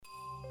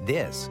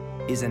This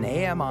is an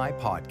AMI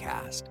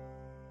podcast.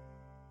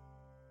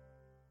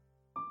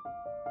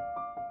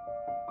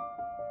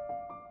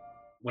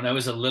 When I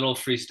was a little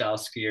freestyle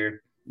skier,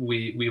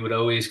 we would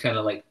always kind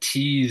of like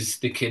tease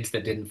the kids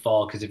that didn't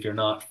fall, because if you're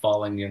not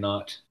falling, you're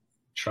not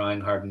trying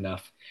hard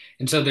enough.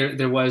 And so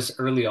there was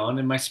early on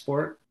in my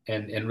sport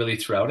and really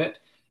throughout it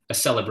a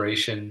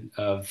celebration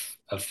of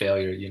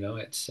failure.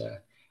 It's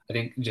I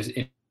think just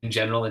in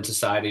general in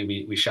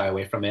society we shy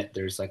away from it.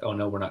 There's like, oh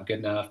no, we're not good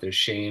enough. There's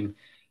shame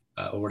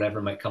or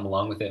whatever might come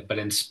along with it. But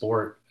in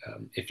sport,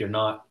 if you're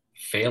not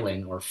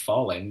failing or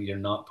falling, you're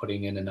not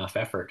putting in enough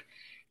effort,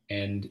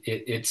 and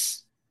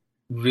it's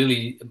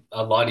really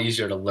a lot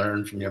easier to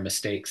learn from your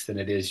mistakes than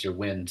it is your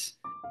wins.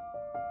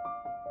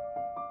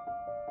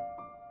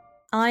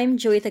 I'm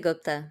Joyita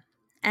Gupta,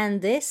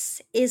 and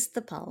this is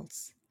The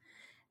Pulse.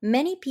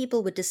 Many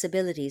people with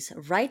disabilities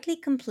rightly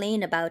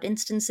complain about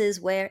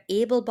instances where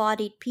able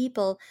bodied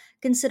people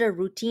consider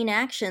routine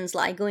actions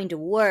like going to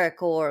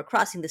work or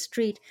crossing the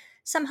street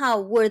somehow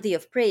worthy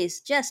of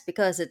praise just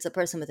because it's a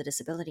person with a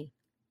disability.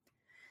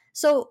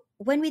 So,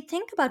 when we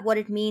think about what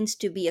it means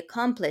to be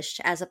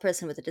accomplished as a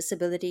person with a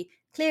disability,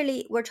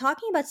 clearly we're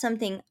talking about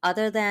something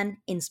other than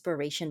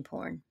inspiration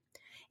porn.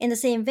 In the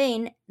same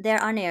vein,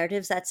 there are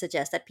narratives that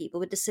suggest that people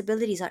with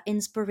disabilities are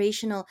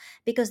inspirational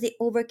because they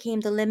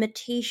overcame the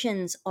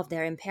limitations of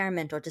their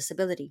impairment or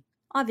disability.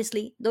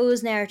 Obviously,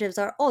 those narratives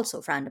are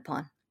also frowned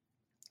upon.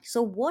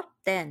 So, what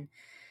then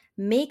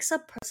makes a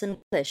person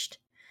accomplished?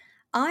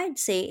 I'd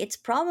say it's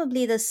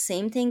probably the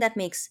same thing that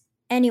makes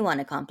anyone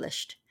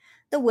accomplished: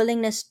 the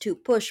willingness to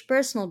push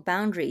personal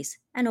boundaries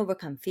and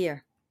overcome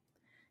fear.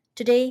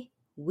 Today,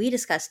 we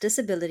discuss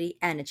disability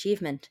and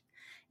achievement.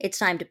 It's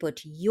time to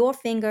put your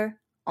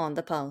finger on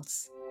the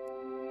pulse.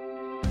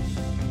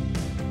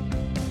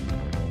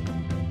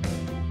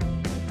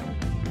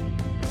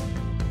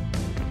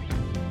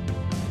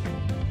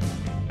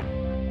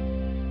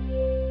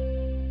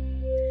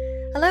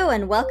 Hello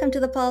and welcome to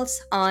the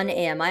Pulse on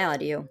AMI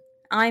Audio.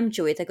 I'm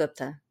Joyita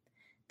Gupta.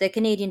 The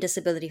Canadian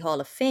Disability Hall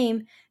of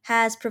Fame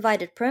has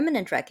provided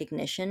permanent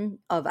recognition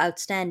of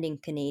outstanding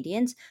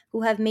Canadians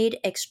who have made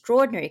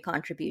extraordinary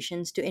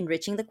contributions to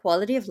enriching the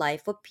quality of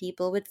life for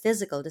people with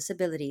physical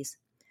disabilities.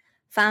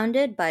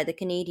 Founded by the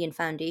Canadian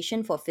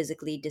Foundation for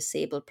Physically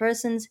Disabled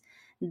Persons,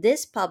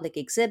 this public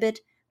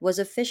exhibit was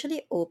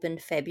officially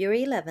opened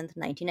February 11,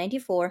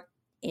 1994,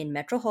 in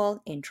Metro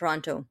Hall in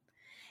Toronto.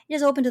 It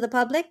is open to the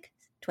public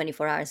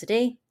 24 hours a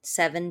day,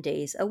 7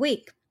 days a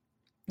week.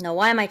 Now,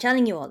 why am I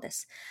telling you all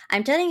this?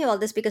 I'm telling you all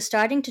this because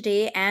starting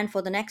today and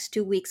for the next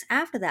 2 weeks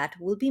after that,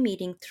 we'll be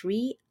meeting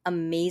three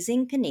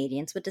amazing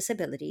Canadians with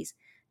disabilities,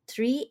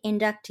 three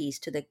inductees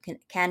to the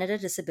Canada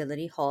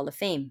Disability Hall of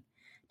Fame.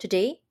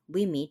 Today,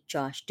 we meet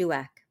Josh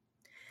Dueck.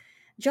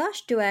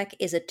 Josh Dueck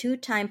is a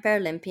two-time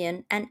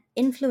Paralympian and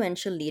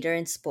influential leader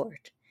in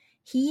sport.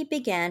 He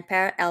began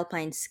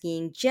para-alpine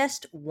skiing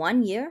just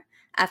 1 year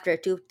after a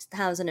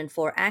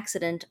 2004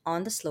 accident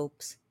on the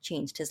slopes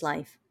changed his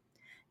life.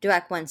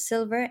 Dueck won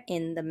silver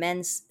in the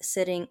men's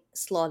sitting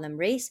slalom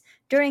race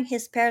during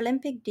his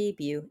Paralympic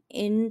debut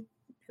in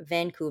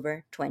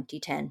Vancouver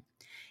 2010.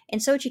 In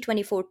Sochi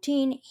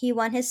 2014, he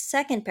won his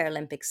second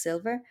Paralympic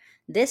silver,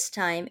 this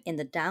time in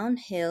the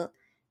downhill,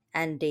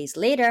 and days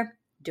later,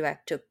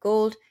 Dueck took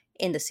gold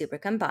in the super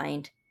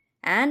combined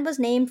and was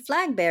named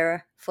flag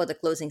bearer for the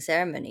closing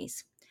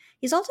ceremonies.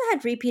 He's also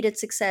had repeated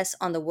success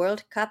on the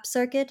World Cup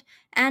circuit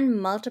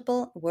and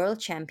multiple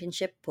World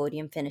Championship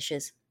podium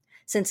finishes.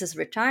 Since his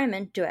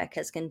retirement, Dueck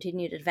has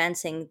continued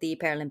advancing the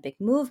Paralympic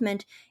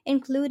movement,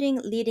 including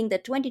leading the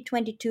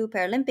 2022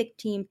 Paralympic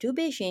team to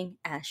Beijing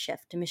as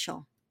chef de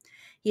mission.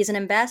 He is an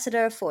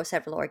ambassador for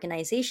several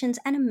organizations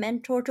and a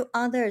mentor to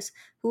others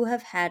who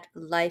have had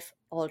life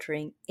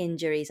altering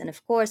injuries. And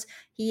of course,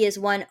 he is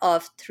one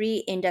of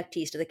three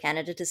inductees to the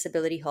Canada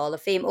Disability Hall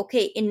of Fame.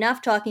 Okay,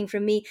 enough talking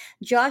from me.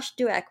 Josh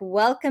Dueck,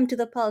 welcome to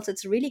The Pulse.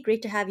 It's really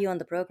great to have you on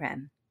the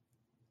program.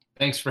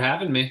 Thanks for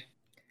having me.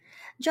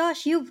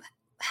 Josh, you've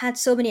had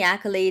so many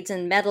accolades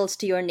and medals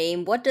to your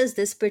name. What does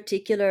this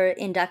particular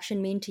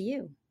induction mean to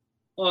you?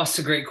 Oh, it's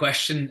a great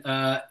question.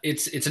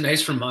 It's a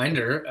nice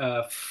reminder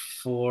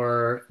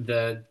for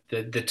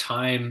the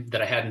time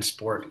that I had in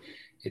sport.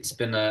 It's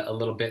been a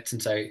little bit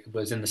since I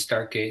was in the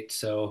start gate,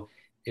 so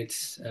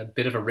it's a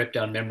bit of a rip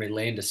down memory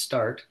lane to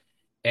start.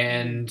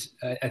 And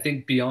I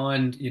think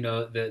beyond,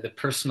 the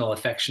personal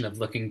affection of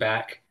looking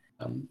back,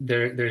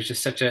 there's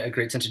just such a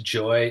great sense of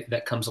joy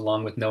that comes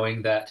along with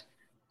knowing that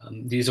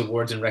these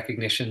awards and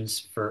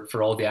recognitions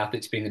for all the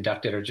athletes being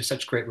inducted are just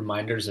such great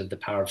reminders of the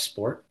power of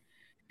sport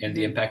and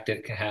the impact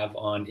it can have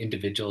on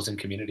individuals and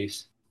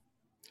communities.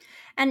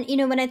 And,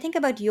 when I think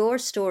about your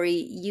story,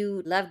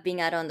 you loved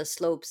being out on the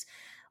slopes.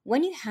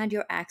 When you had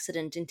your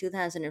accident in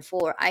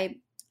 2004, I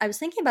was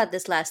thinking about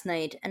this last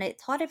night, and I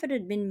thought if it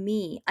had been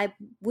me, I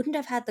wouldn't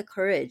have had the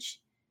courage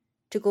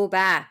to go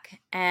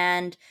back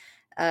and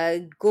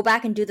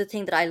do the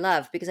thing that I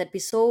love because I'd be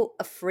so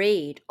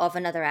afraid of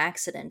another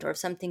accident or of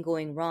something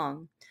going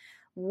wrong.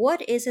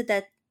 What is it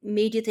that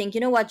made you think,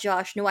 you know what,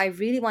 Josh, no, I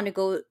really want to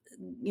go,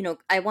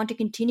 I want to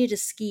continue to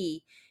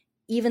ski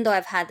even though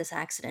I've had this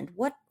accident?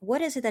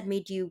 What is it that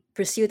made you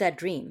pursue that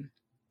dream?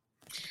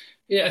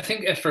 Yeah, I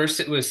think at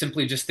first it was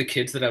simply just the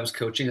kids that I was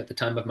coaching at the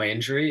time of my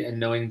injury, and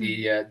knowing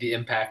the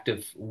impact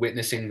of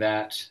witnessing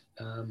that,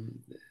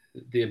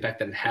 the impact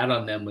that it had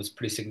on them was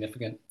pretty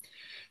significant.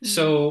 Mm-hmm.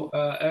 So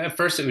at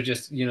first it was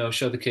just,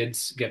 show the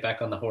kids, get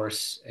back on the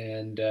horse,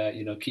 and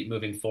keep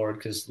moving forward,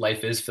 because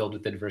life is filled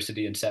with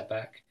adversity and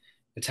setback.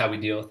 It's how we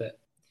deal with it.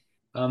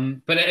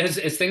 But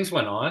as things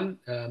went on,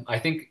 I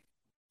think,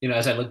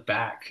 as I look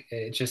back,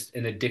 it's just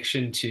an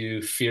addiction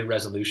to fear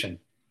resolution.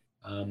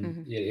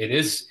 Mm-hmm.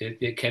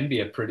 It can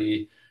be a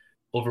pretty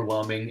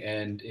overwhelming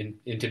and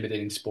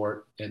intimidating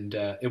sport. And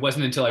it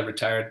wasn't until I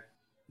retired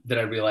that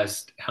I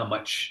realized how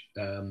much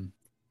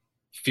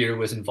fear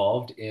was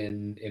involved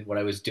in what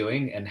I was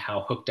doing, and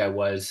how hooked I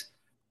was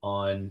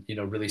on,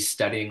 really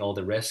studying all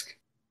the risk,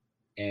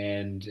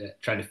 and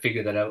trying to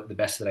figure that out the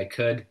best that I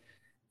could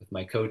with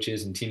my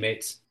coaches and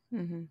teammates,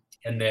 Mm-hmm.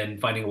 and then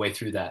finding a way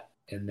through that.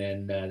 And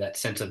then that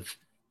sense of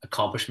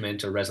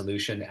accomplishment or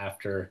resolution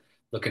after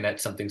looking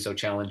at something so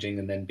challenging,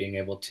 and then being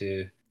able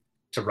to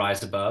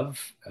rise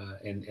above,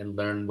 and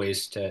learn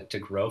ways to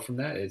grow from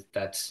that.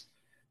 That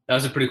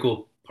was a pretty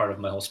cool part of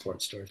my whole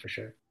sports story, for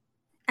sure.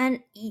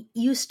 And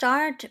you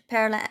start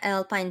parallel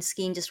alpine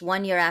skiing just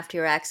 1 year after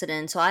your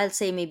accident. So I'll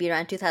say maybe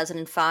around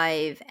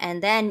 2005.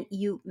 And then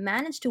you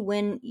managed to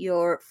win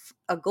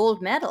a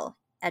gold medal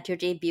at your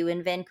debut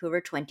in Vancouver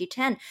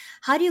 2010.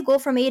 How do you go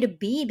from A to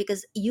B?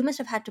 Because you must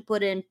have had to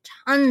put in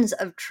tons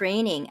of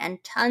training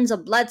and tons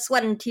of blood,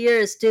 sweat, and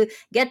tears to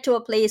get to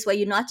a place where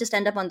you not just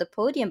end up on the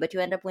podium, but you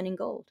end up winning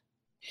gold.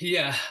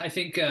 Yeah, I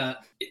think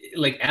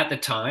like at the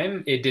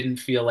time, it didn't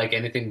feel like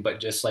anything but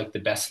just like the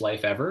best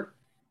life ever.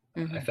 I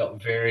Mm-hmm.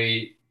 felt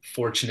very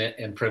fortunate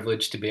and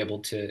privileged to be able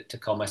to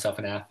call myself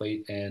an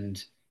athlete, and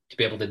to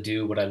be able to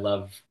do what I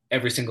love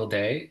every single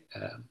day,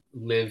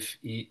 live,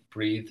 eat,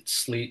 breathe,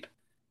 sleep,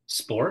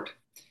 sport.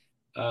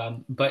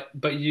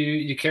 But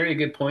you carry a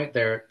good point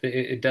there.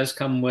 It does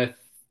come with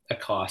a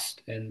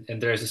cost, and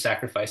there is a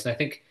sacrifice. And I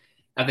think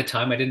at the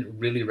time I didn't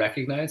really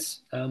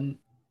recognize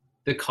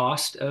the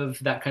cost of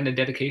that kind of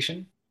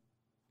dedication.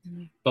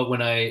 Mm-hmm. But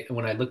when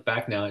I look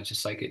back now, it's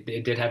just like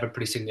it did have a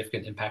pretty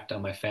significant impact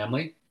on my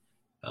family,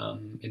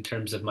 in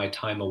terms of my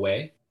time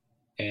away,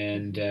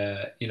 and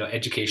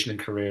education and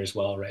career as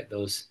well, right?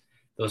 Those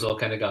all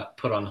kind of got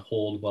put on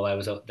hold while I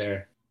was out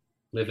there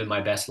living my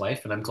best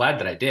life, and I'm glad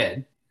that I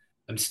did.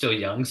 I'm still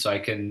young, so I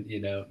can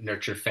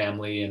nurture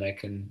family, and I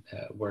can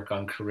work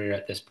on career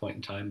at this point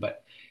in time.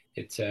 But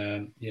it's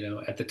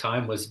at the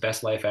time was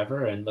best life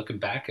ever, and looking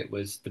back, it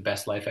was the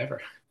best life ever.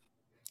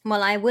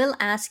 Well, I will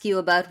ask you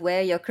about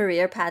where your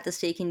career path is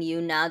taking you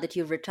now that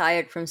you've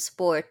retired from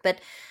sport,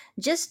 but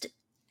just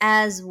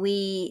as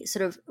we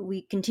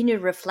continue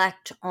to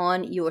reflect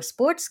on your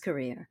sports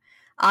career,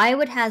 I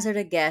would hazard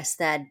a guess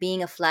that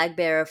being a flag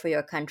bearer for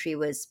your country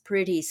was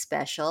pretty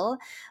special.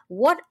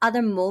 What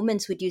other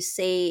moments would you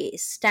say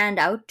stand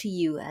out to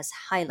you as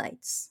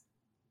highlights?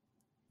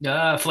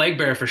 Flag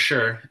bearer for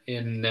sure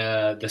in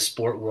the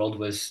sport world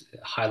was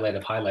a highlight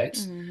of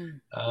highlights.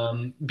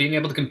 Hmm. Being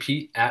able to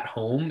compete at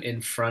home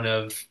in front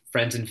of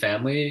friends and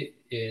family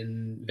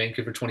in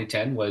Vancouver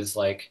 2010 was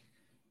like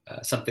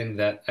something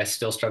that I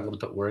still struggle to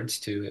put words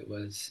to. It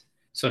was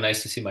so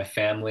nice to see my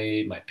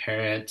family, my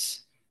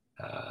parents,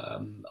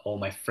 all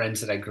my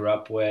friends that I grew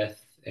up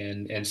with,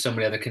 and so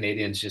many other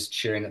Canadians just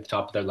cheering at the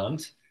top of their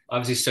lungs.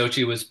 Obviously,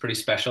 Sochi was pretty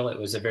special. It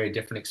was a very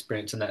different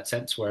experience in that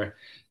sense, where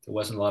there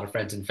wasn't a lot of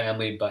friends and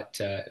family, but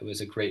it was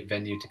a great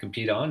venue to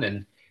compete on,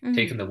 and Hmm.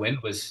 taking the win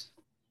was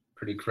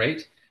pretty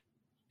great.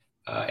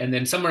 And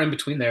then somewhere in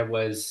between there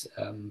was,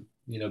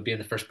 being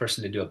the first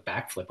person to do a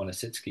backflip on a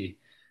sit ski.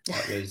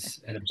 That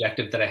was an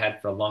objective that I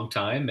had for a long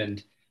time,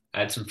 and I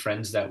had some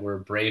friends that were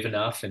brave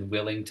enough and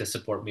willing to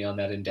support me on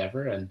that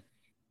endeavor, and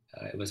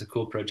it was a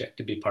cool project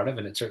to be part of,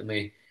 and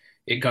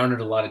it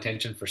garnered a lot of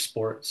attention for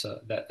sport, so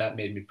that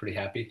made me pretty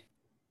happy.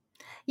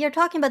 You're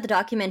talking about the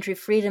documentary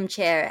Freedom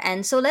Chair.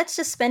 And so let's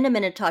just spend a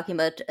minute talking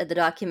about the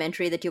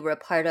documentary that you were a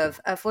part of.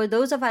 For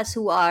those of us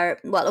who are,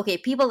 well, okay,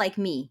 people like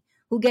me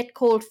who get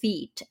cold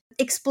feet,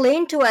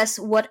 explain to us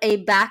what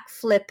a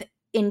backflip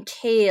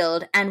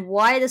entailed and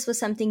why this was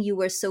something you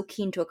were so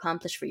keen to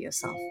accomplish for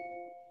yourself.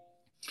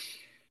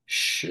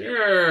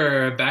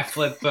 Sure.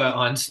 Backflip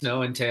on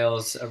snow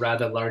entails a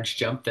rather large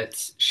jump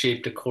that's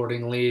shaped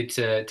accordingly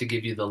to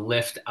give you the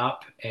lift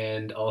up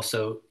and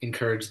also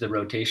encourage the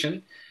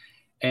rotation.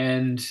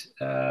 And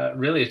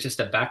really, it's just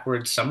a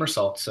backward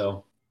somersault.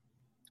 So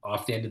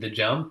off the end of the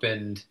jump,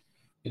 and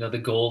the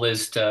goal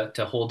is to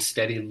hold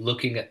steady,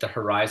 looking at the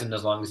horizon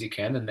as long as you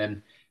can, and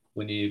then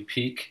when you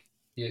peak,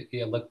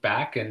 you look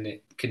back, and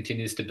it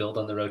continues to build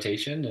on the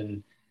rotation.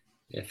 And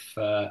if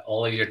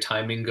all of your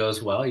timing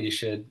goes well, you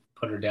should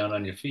put her down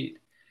on your feet.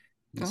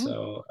 And Oh.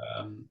 so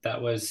that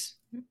was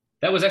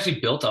actually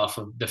built off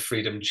of the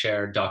Freedom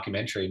Chair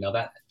documentary. Now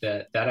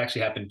that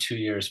actually happened 2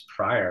 years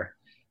prior,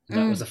 and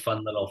that was Mm. a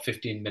fun little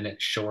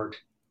 15-minute short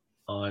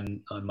on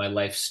my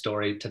life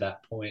story to that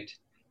point.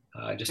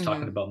 Just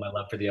talking Mm-hmm. about my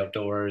love for the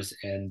outdoors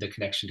and the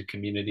connection to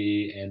community,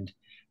 and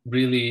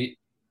really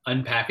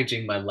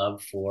unpackaging my love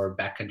for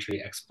backcountry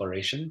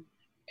exploration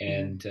Mm-hmm.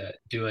 and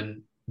doing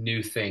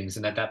new things.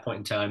 And at that point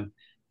in time,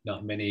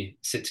 not many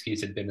sit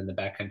skis had been in the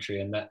backcountry,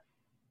 and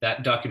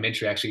that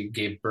documentary actually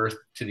gave birth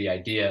to the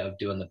idea of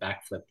doing the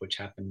backflip, which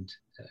happened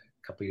a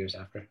couple years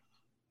after.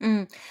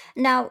 Mm.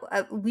 Now,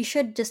 we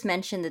should just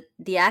mention that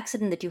the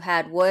accident that you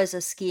had was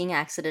a skiing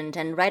accident,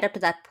 and right up to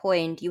that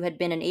point, you had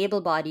been an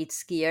able-bodied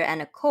skier and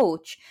a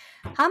coach.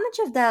 How much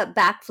of the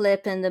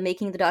backflip and the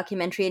making the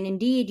documentary, and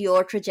indeed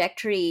your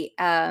trajectory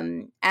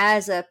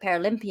as a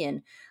Paralympian,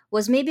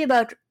 was maybe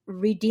about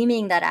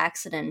redeeming that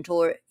accident,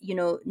 or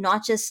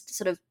not just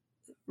sort of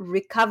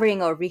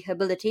recovering or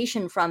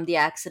rehabilitation from the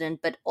accident,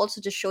 but also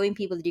just showing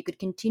people that you could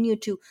continue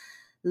to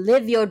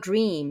live your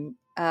dream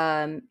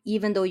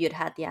even though you'd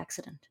had the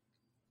accident?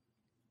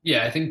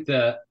 Yeah, I think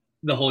the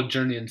whole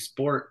journey in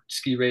sport,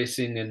 ski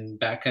racing and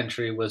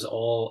backcountry, was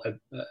all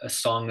a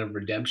song of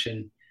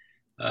redemption.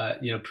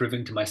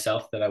 Proving to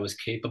myself that I was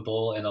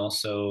capable, and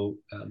also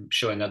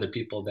showing other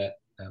people that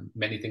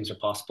many things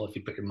are possible if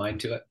you put your mind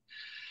to it.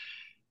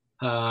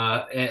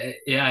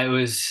 Yeah, it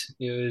was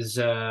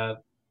the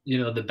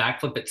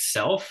backflip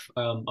itself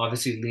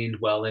obviously leaned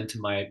well into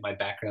my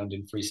background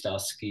in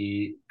freestyle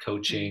ski Mm.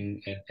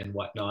 coaching and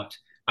whatnot.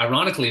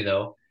 Ironically,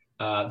 though,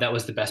 that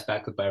was the best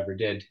backflip I ever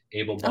did, Oh,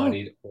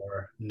 able-bodied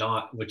or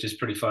not, which is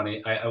pretty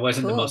funny. I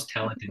wasn't the cool. most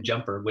talented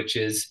jumper, which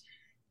is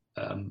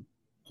um,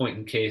 point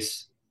in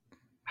case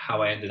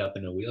how I ended up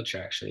in a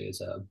wheelchair. Actually,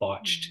 is a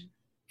botched Mm.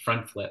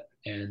 front flip,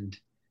 and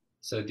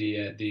so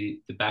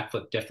the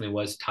backflip definitely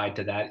was tied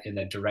to that in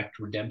a direct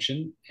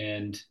redemption,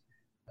 and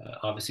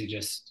obviously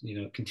just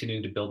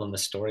continuing to build on the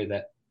story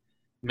that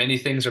many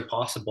things are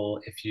possible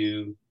if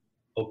you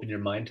open your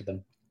mind to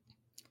them.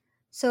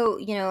 So,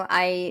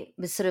 I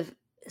was sort of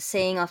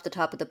saying off the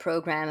top of the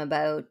program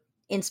about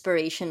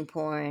inspiration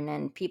porn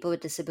and people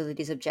with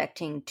disabilities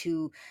objecting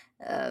to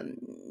um,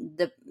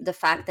 the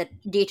fact that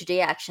day to day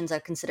actions are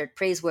considered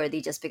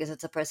praiseworthy just because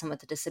it's a person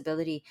with a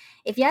disability.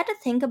 If you had to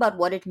think about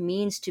what it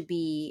means to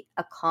be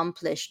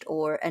accomplished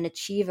or an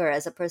achiever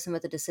as a person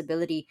with a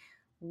disability,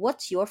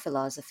 what's your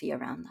philosophy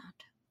around that?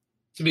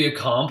 To be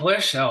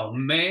accomplished, oh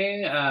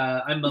man,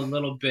 I'm a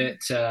little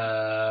bit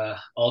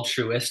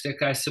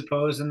altruistic, I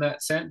suppose, in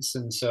that sense.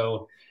 And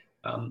so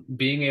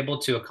being able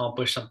to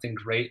accomplish something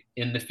great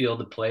in the field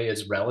of play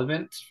is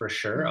relevant for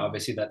sure. Mm.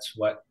 Obviously, that's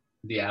what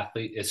the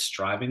athlete is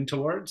striving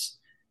towards.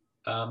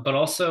 But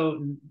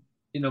also,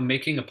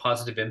 making a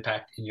positive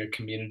impact in your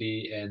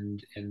community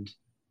and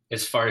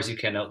as far as you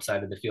can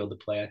outside of the field of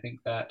play. I think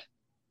that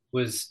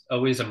was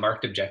always a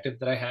marked objective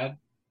that I had,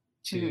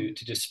 Mhm.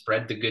 to just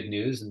spread the good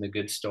news and the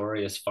good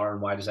story as far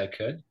and wide as I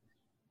could.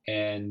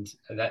 And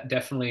that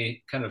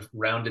definitely kind of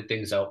rounded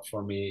things out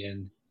for me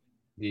in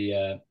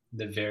the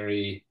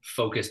very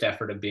focused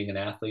effort of being an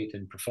athlete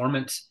and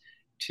performance,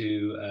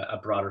 to a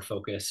broader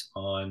focus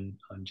on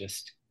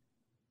just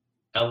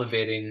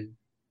elevating,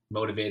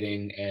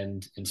 motivating,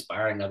 and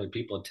inspiring other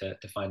people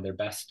to find their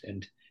best,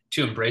 and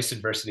to embrace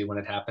adversity when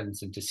it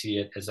happens, and to see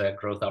it as a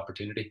growth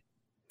opportunity.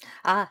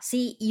 Ah,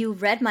 see, you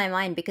read my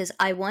mind because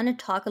I want to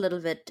talk a little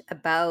bit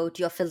about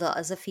your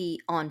philosophy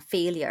on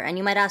failure. And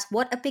you might ask,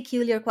 what a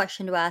peculiar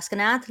question to ask an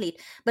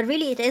athlete. But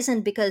really, it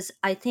isn't, because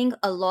I think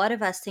a lot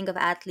of us think of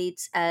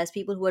athletes as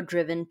people who are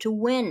driven to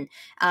win.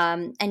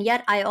 And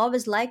yet, I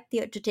always like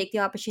to take the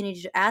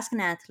opportunity to ask an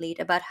athlete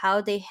about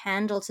how they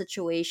handle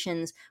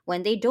situations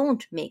when they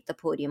don't make the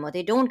podium or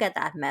they don't get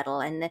that medal.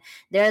 And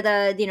they're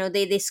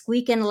they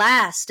squeak in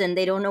last and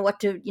they don't know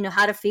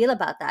how to feel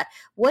about that.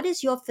 What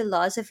is your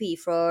philosophy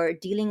for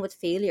dealing with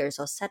failures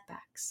or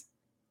setbacks?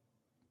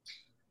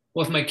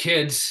 Well, with my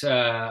kids,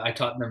 I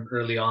taught them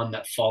early on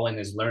that falling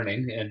is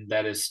learning, and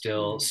that is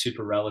still Mm.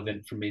 super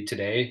relevant for me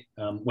today.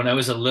 When I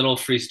was a little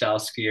freestyle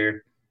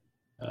skier,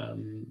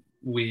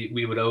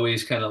 we would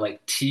always kind of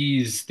like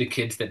tease the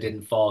kids that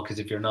didn't fall, because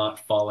if you're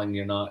not falling,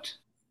 you're not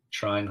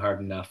trying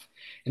hard enough.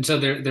 And so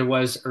there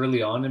was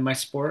early on in my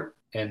sport,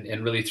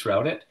 and really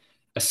throughout it,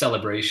 a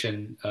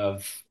celebration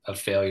of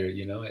failure.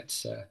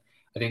 It's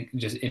I think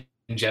just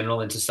in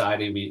general in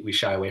society, we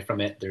shy away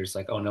from it. There's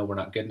like, oh no, we're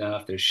not good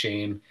enough. There's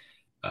shame,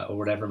 or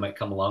whatever might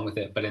come along with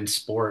it. But in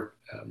sport,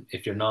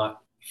 if you're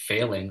not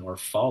failing or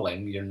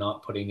falling, you're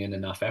not putting in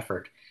enough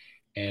effort,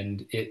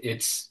 and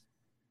it's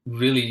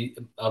really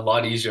a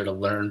lot easier to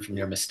learn from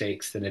your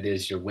mistakes than it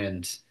is your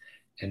wins.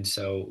 And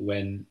so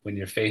when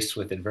you're faced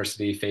with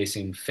adversity,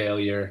 facing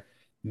failure,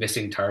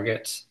 missing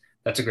targets,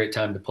 that's a great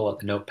time to pull out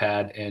the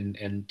notepad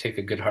and take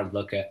a good hard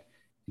look at,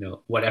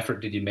 what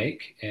effort did you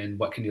make and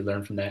what can you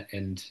learn from that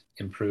and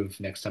improve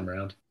next time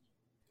around.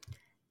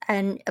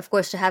 And of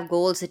course, to have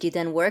goals that you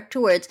then work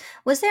towards.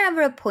 Was there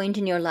ever a point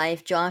in your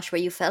life, Josh,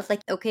 where you felt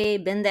like, okay,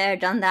 been there,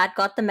 done that,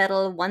 got the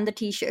medal, won the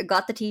t-shirt,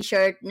 got the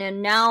t-shirt,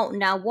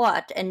 now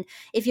what? And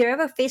if you're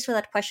ever faced with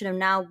that question of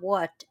now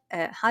what,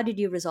 how did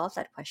you resolve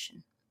that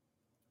question?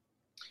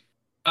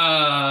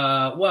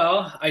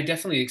 Well, I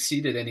definitely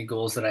exceeded any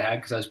goals that I had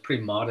because I was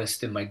pretty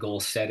modest in my goal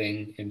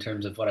setting in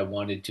terms of what I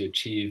wanted to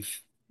achieve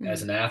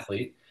as Mm, an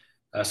athlete.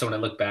 So when I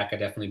look back, I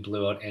definitely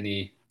blew out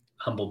any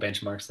humble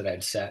benchmarks that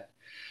I'd set.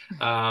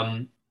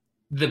 Um,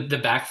 the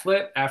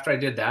backflip, after I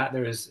did that,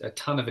 there was a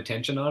ton of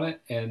attention on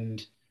it,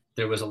 and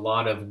there was a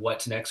lot of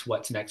what's next,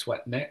 what's next,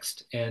 what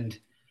next. And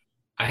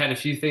I had a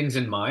few things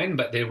in mind,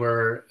 but they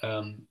were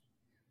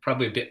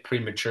probably a bit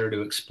premature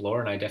to explore,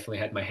 and I definitely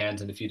had my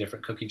hands in a few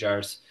different cookie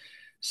jars.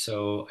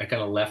 So I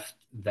kind of left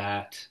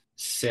that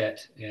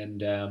sit,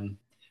 and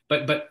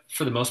but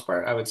for the most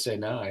part, I would say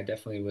no, I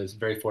definitely was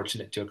very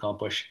fortunate to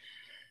accomplish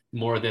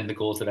more than the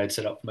goals that I'd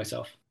set up for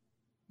myself.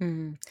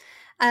 mm.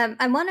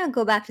 I want to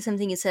go back to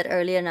something you said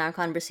earlier in our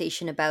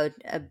conversation about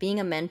being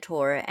a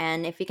mentor.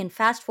 And if we can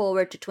fast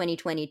forward to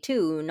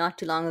 2022, not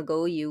too long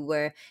ago, you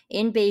were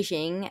in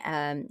Beijing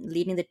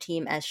leading the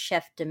team as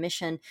chef de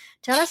mission.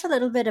 Tell us a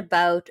little bit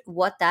about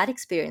what that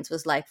experience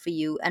was like for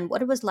you and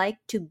what it was like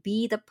to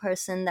be the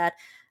person that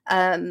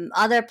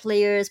other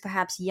players,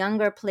 perhaps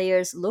younger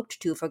players, looked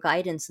to for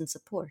guidance and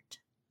support.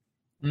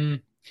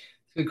 Mm,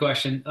 good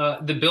question.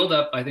 The build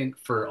up, I think,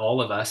 for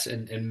all of us,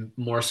 and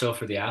more so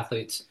for the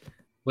athletes,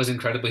 was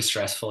incredibly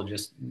stressful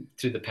just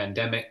through the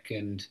pandemic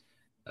and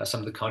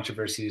some of the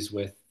controversies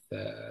with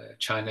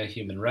China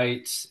human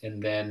rights,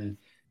 and then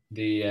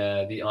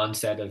the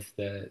onset of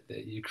the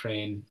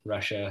Ukraine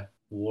Russia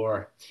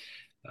war.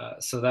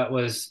 So that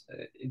was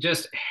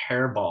just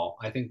hairball.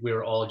 I think we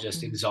were all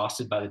just Mm,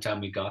 exhausted by the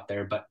time we got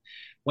there. But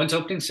once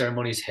opening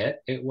ceremonies hit,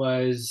 it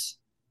was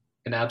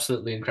an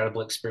absolutely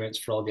incredible experience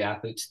for all the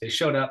athletes. They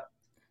showed up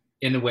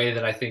in a way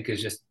that I think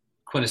is just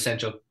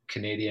quintessential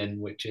Canadian,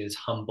 which is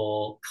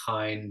humble,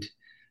 kind,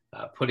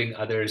 putting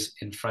others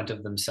in front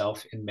of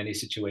themselves in many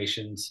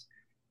situations,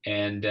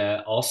 and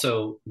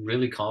also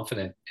really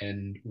confident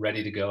and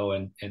ready to go.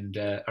 And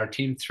our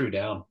team threw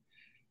down.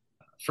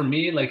 For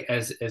me, like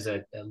as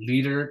a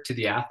leader to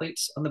the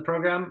athletes on the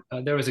program,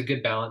 there was a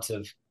good balance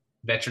of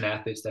veteran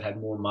athletes that had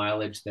more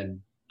mileage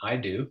than I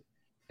do.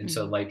 And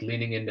so mm, like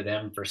leaning into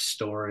them for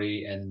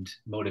story and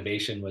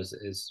motivation was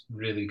is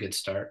really good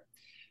start.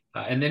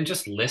 And then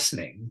just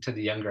listening to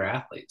the younger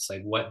athletes,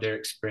 like what their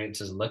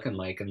experience is looking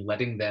like, and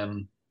letting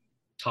them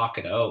talk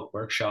it out,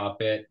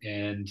 workshop it,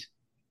 and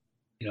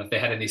if they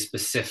had any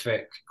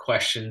specific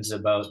questions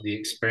about the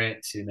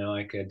experience,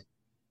 I could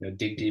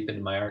dig deep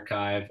into my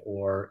archive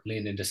or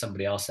lean into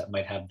somebody else that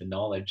might have the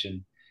knowledge,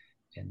 and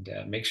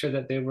make sure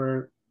that they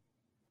were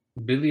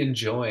really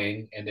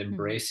enjoying and mm.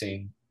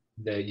 embracing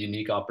the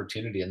unique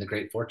opportunity and the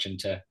great fortune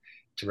to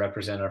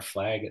represent our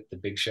flag at the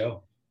big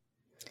show.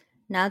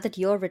 Now that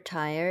you're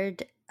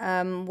retired,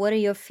 what are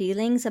your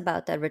feelings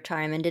about that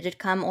retirement? Did it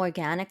come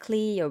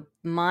organically? Your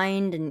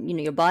mind and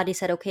your body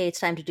said, "Okay, it's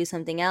time to do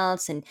something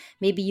else," and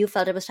maybe you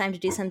felt it was time to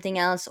do something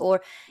else,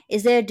 or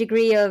is there a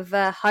degree of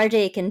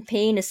heartache and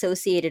pain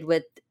associated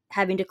with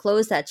having to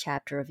close that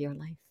chapter of your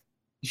life?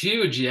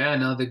 Huge, yeah.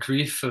 No, the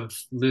grief of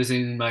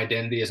losing my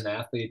identity as an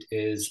athlete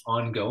is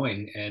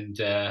ongoing, and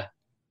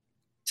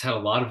it's had a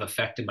lot of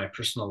effect in my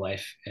personal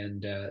life,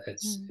 and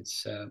Mm,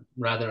 it's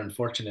rather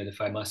unfortunate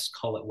if I must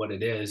call it what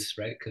it is,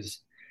 right?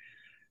 Because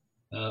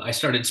I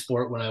started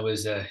sport when I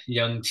was a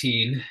young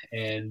teen,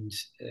 and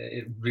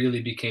it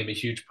really became a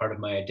huge part of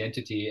my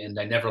identity, and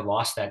I never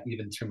lost that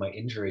even through my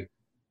injury.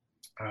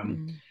 Um,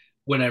 mm,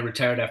 when I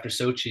retired after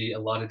Sochi, a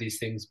lot of these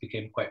things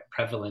became quite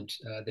prevalent.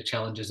 The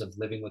challenges of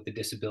living with a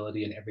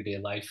disability in everyday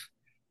life,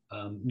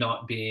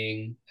 not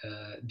being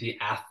the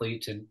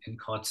athlete and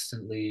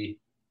constantly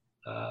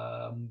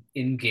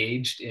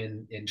engaged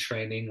in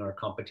training or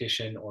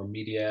competition or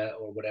media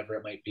or whatever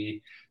it might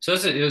be. So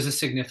it was a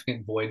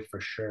significant void for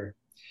sure.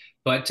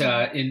 But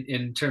mm,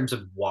 in terms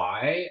of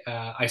why,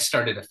 I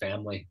started a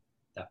family.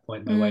 At that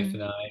point, my wife mm,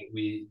 and I,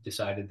 we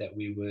decided that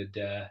we would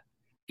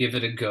give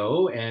it a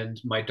go. And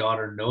my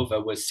daughter Nova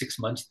was 6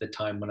 months at the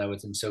time when I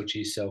was in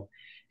Sochi. So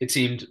it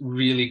seemed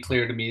really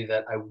clear to me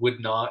that I would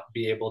not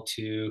be able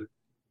to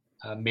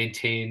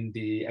maintain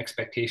the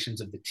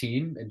expectations of the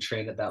team and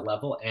train at that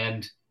level,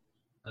 and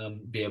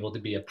be able to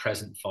be a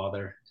present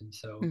father. And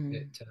so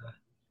it mm.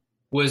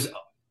 was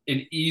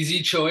an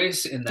easy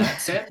choice in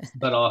that sense,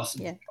 but also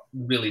Yeah,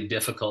 really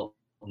difficult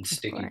and of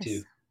sticky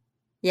too. course.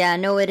 Yeah,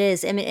 no, it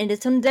is. I mean,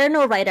 and there are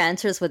no right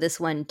answers for this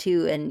one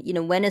too. And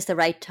when is the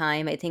right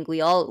time? I think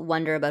we all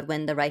wonder about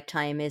when the right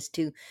time is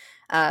to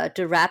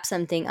wrap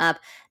something up.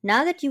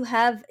 Now that you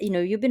have,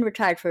 you've been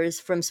retired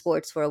from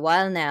sports for a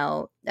while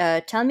now.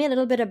 Tell me a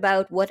little bit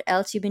about what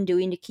else you've been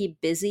doing to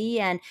keep busy,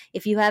 and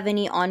if you have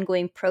any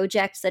ongoing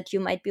projects that you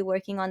might be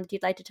working on that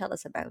you'd like to tell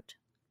us about.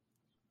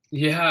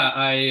 Yeah,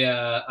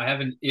 I have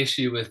an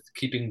issue with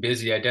keeping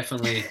busy. I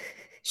definitely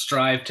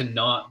strive to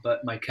not,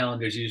 but my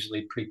calendar is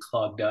usually pretty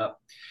clogged up.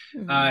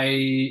 Mhm.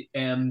 I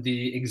am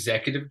the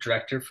executive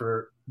director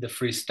for the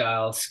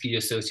Freestyle Ski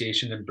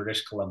Association in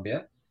British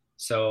Columbia.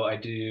 So I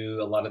do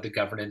a lot of the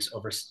governance,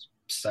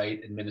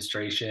 oversight,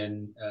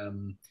 administration,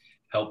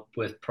 help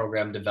with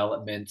program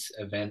development,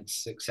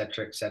 events, et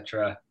cetera, et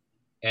cetera.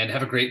 and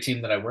have a great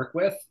team that I work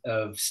with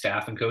of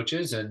staff and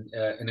coaches and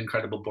an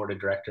incredible board of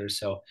directors.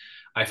 So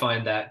I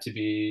find that to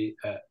be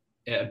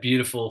a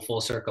beautiful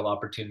full circle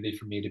opportunity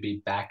for me to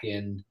be back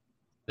in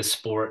the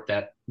sport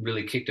that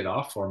really kicked it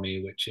off for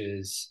me, which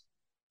is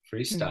Mm.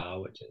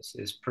 freestyle, which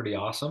is pretty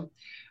awesome.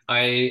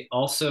 I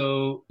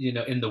also,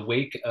 in the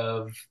wake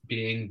of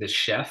being the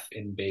chef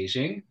in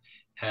Beijing,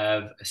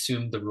 have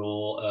assumed the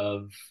role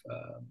of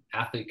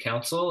athlete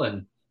council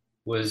and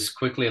was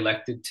quickly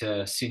elected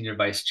to senior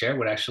vice chair,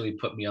 what actually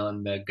put me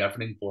on the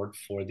governing board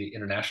for the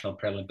International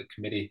Paralympic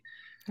Committee.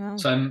 Wow.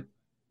 So I'm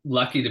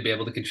lucky to be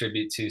able to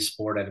contribute to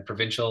sport at a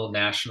provincial,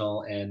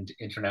 national, and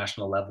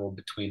international level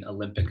between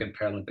Olympic and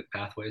Paralympic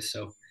pathways.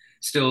 So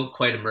still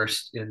quite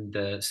immersed in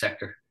the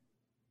sector.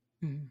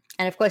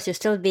 And of course, you're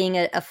still being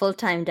a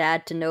full-time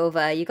dad to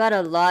Nova. You got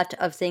a lot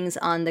of things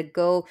on the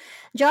go.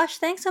 Josh,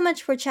 thanks so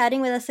much for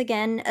chatting with us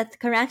again.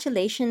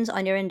 Congratulations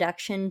on your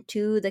induction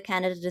to the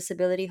Canada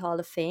Disability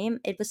Hall of Fame.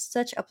 It was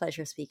such a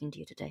pleasure speaking to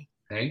you today.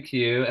 Thank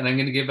you. And I'm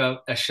going to give out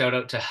a shout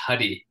out to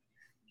Huddy.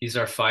 He's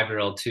our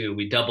 5-year-old too.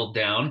 We doubled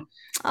down.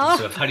 Oh.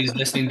 So if Huddy's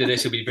listening to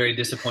this, he'll be very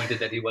disappointed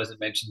that he wasn't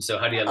mentioned. So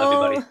Huddy, I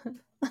love you,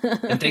 buddy.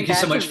 And thank you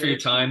so much for your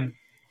time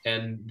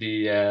and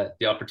the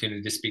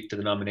opportunity to speak to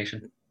the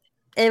nomination.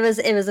 It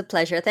was a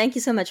pleasure. Thank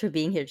you so much for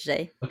being here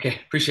today. Okay,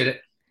 appreciate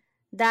it.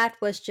 That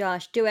was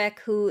Josh Dueck,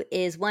 who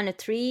is one of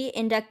 3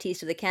 inductees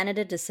to the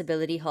Canada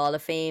Disability Hall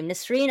of Fame.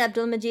 Nasreen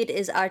Abdulmajid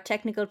is our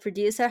technical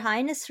producer.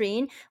 Hi,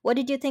 Nasreen. What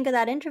did you think of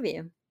that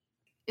interview?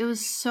 It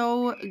was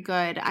so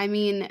good. I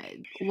mean,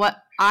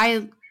 what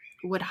I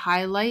would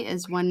highlight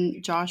is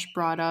when Josh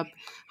brought up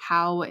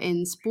how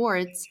in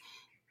sports,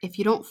 if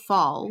you don't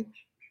fall,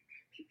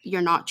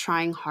 you're not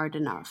trying hard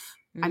enough.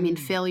 I mean,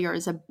 failure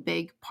is a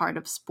big part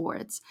of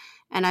sports.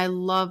 And I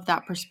love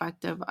that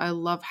perspective. I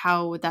love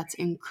how that's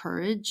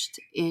encouraged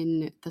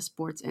in the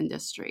sports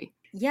industry.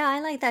 Yeah, I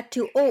like that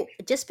too. Oh,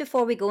 just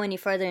before we go any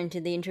further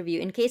into the interview,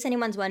 in case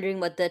anyone's wondering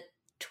what the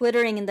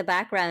twittering in the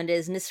background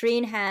is,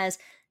 Nasreen has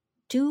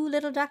 2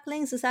 little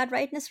ducklings. Is that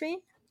right, Nasreen?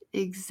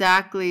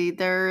 Exactly.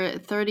 They're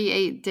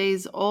 38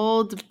 days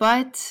old,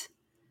 but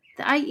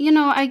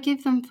I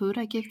give them food,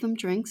 I give them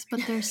drinks, but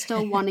they're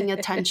still wanting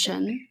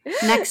attention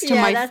next to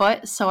my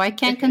foot, so I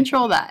can't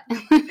control that.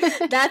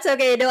 That's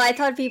okay. No, I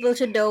thought people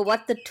should know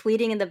what the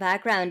tweeting in the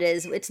background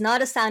is. It's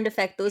not a sound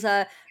effect. Those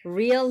are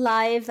real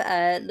live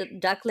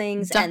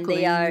ducklings, and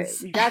they are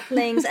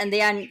ducklings, and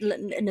they are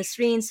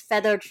Nasreen's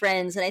feathered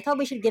friends. And I thought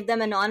we should give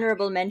them an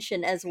honorable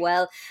mention as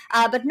well.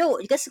 But no,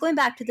 just going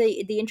back to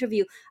the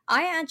interview,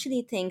 I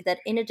actually think that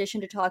in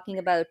addition to talking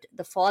about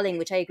the falling,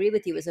 which I agree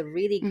with you is a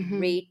really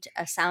great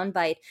soundbite,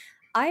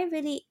 I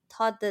really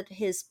thought that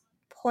his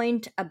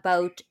point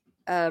about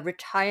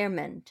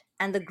retirement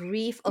and the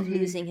grief of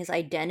losing his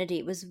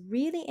identity was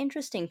really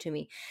interesting to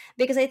me,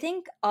 because I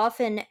think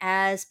often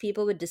as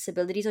people with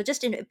disabilities, or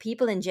just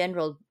people in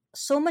general,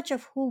 so much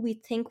of who we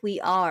think we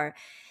are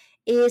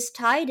is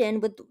tied in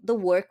with the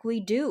work we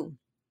do.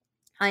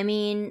 I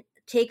mean,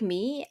 take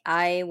me.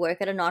 I work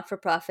at a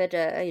not-for-profit,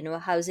 a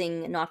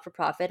housing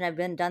not-for-profit, and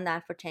I've done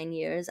that for 10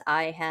 years.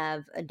 I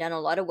have done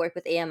a lot of work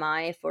with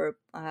AMI for,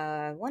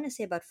 I want to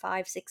say about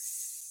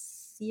 5-6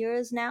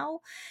 years now.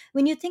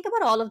 When you think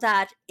about all of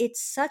that,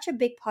 it's such a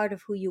big part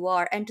of who you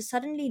are, and to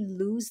suddenly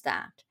lose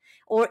that,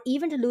 or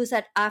even to lose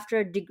that after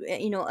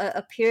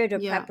a period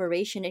of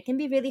preparation, it can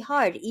be really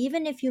hard.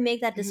 Even if you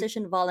make that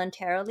decision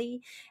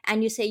voluntarily,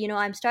 and you say,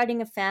 I'm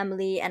starting a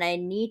family, and I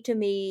need to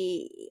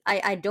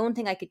I don't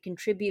think I could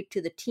contribute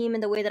to the team in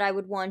the way that I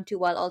would want to,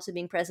 while also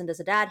being present as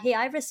a dad. Hey,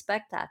 I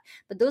respect that,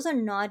 but those are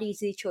not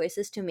easy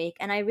choices to make,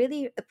 and I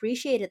really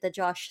appreciated that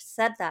Josh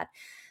said that.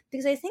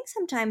 Because I think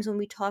sometimes when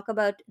we talk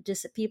about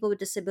people with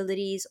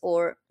disabilities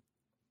or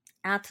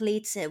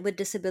athletes with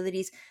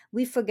disabilities,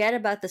 we forget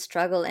about the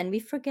struggle, and we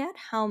forget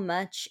how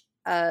much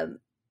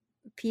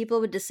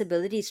people with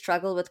disabilities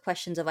struggle with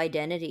questions of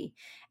identity.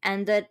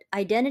 And that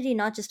identity,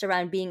 not just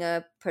around being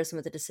a person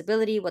with a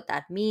disability, what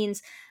that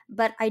means,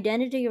 but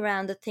identity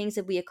around the things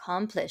that we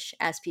accomplish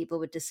as people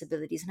with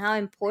disabilities, and how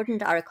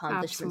important our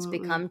accomplishments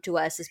become to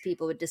us as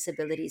people with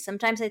disabilities.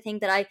 Sometimes I think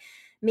that I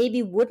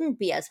maybe wouldn't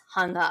be as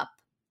hung up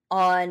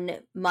on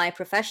my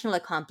professional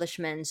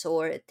accomplishments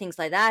or things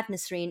like that,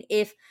 Nasreen,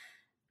 if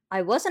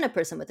I wasn't a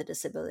person with a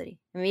disability.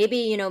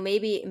 Maybe,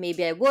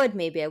 maybe I would,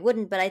 maybe I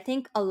wouldn't. But I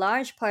think a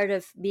large part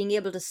of being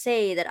able to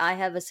say that I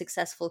have a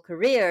successful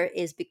career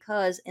is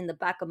because in the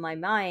back of my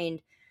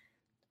mind,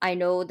 I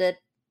know that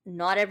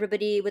not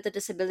everybody with a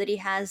disability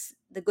has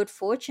the good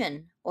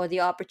fortune or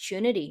the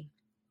opportunity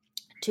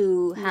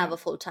to have a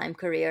full-time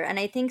career. And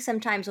I think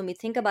sometimes when we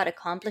think about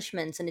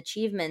accomplishments and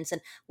achievements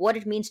and what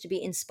it means to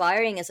be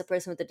inspiring as a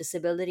person with a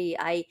disability,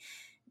 I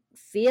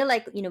feel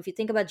like, if you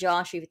think about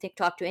Josh, or if you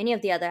talk to any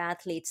of the other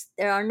athletes,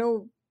 there are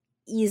no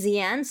easy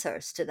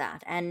answers to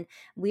that, and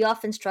we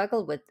often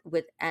struggle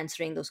with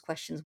answering those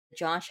questions.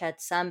 Josh had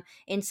some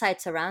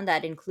insights around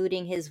that,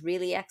 including his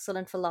really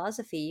excellent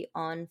philosophy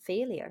on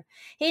failure.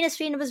 Hey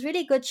Nasreen, it was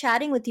really good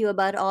chatting with you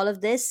about all of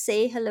this.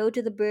 Say hello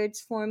to the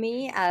birds for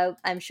me.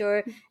 I'm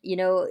sure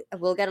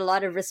we'll get a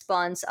lot of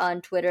response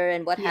on Twitter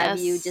and what have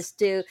you, Yes. just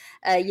to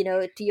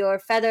to your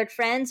feathered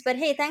friends. But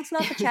hey, thanks a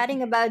lot for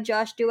chatting about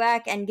Josh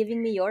Dueck and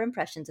giving me your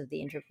impressions of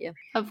the interview.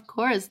 Of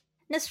course.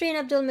 Nasreen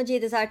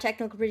Abdul-Majid is our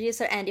technical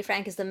producer. Andy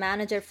Frank is the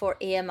manager for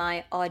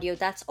AMI Audio.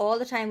 That's all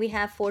the time we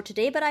have for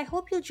today, but I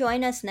hope you'll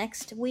join us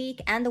next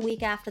week and the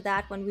week after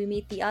that when we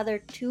meet the other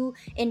 2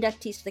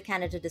 inductees to the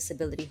Canada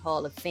Disability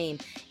Hall of Fame.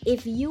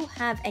 If you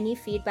have any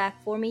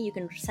feedback for me, you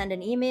can send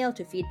an email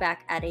to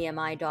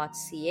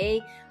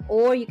feedback@ami.ca,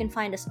 or you can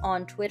find us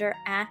on Twitter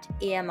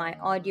 @AMI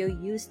Audio.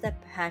 Use the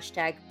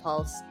hashtag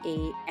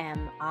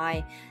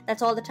PulseAMI.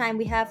 That's all the time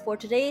we have for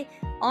today.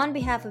 On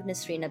behalf of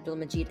Nasreen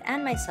Abdul-Majid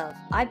and myself,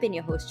 I've been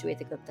your host,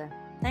 Juetha Gupta.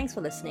 Thanks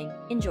for listening.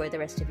 Enjoy the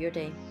rest of your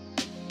day.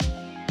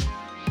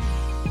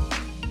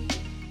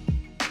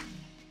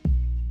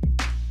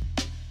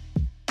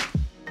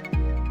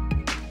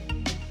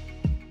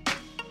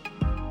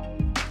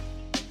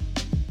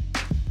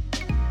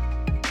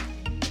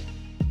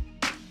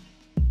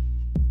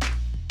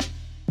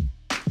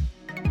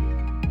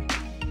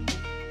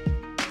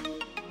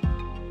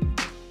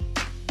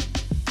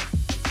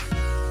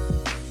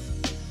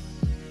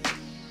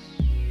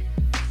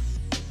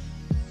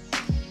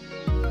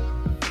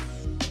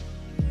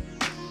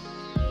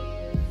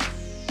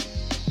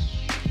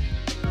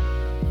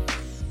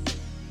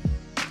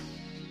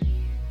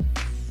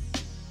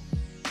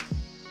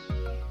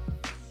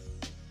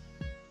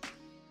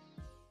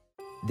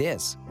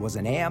 This was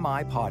an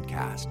AMI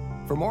podcast.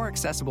 For more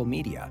accessible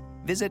media,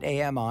 visit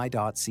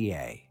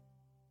ami.ca.